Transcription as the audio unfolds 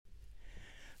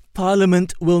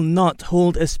Parliament will not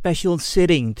hold a special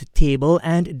sitting to table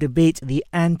and debate the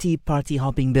anti-party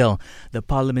hopping bill. The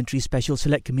Parliamentary Special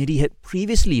Select Committee had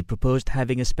previously proposed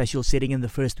having a special sitting in the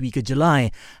first week of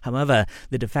July. However,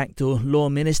 the de facto law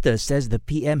minister says the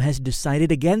PM has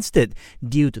decided against it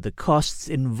due to the costs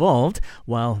involved,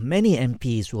 while many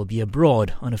MPs will be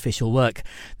abroad on official work.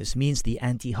 This means the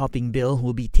anti-hopping bill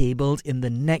will be tabled in the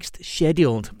next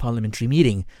scheduled parliamentary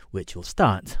meeting, which will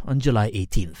start on July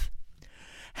 18th.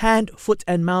 Hand, foot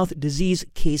and mouth disease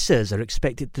cases are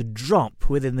expected to drop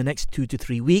within the next 2 to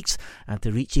 3 weeks after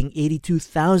reaching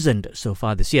 82,000 so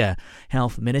far this year.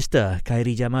 Health Minister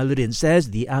Khairi Jamaluddin says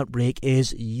the outbreak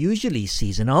is usually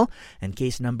seasonal and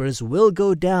case numbers will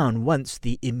go down once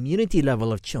the immunity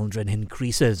level of children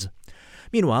increases.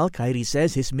 Meanwhile, Khairi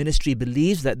says his ministry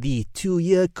believes that the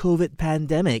 2-year COVID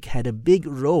pandemic had a big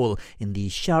role in the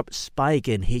sharp spike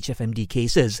in HFMD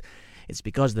cases. It's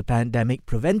because the pandemic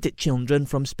prevented children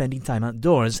from spending time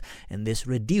outdoors, and this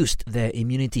reduced their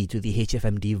immunity to the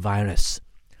HFMD virus.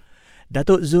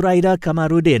 Datuk Zuraida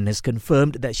Kamaruddin has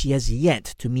confirmed that she has yet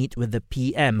to meet with the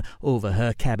PM over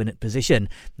her cabinet position.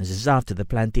 This is after the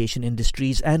Plantation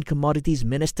Industries and Commodities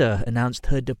Minister announced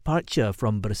her departure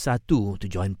from Bersatu to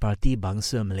join Parti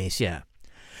Bangsa Malaysia.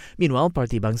 Meanwhile,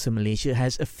 Parti Bangsa Malaysia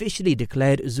has officially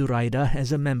declared Zuraida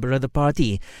as a member of the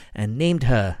party and named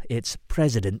her its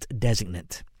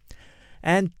president-designate.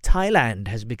 And Thailand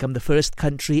has become the first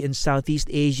country in Southeast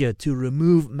Asia to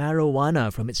remove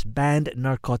marijuana from its banned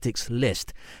narcotics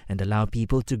list and allow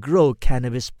people to grow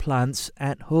cannabis plants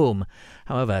at home.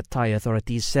 However, Thai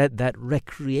authorities said that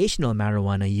recreational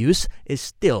marijuana use is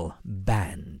still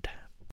banned.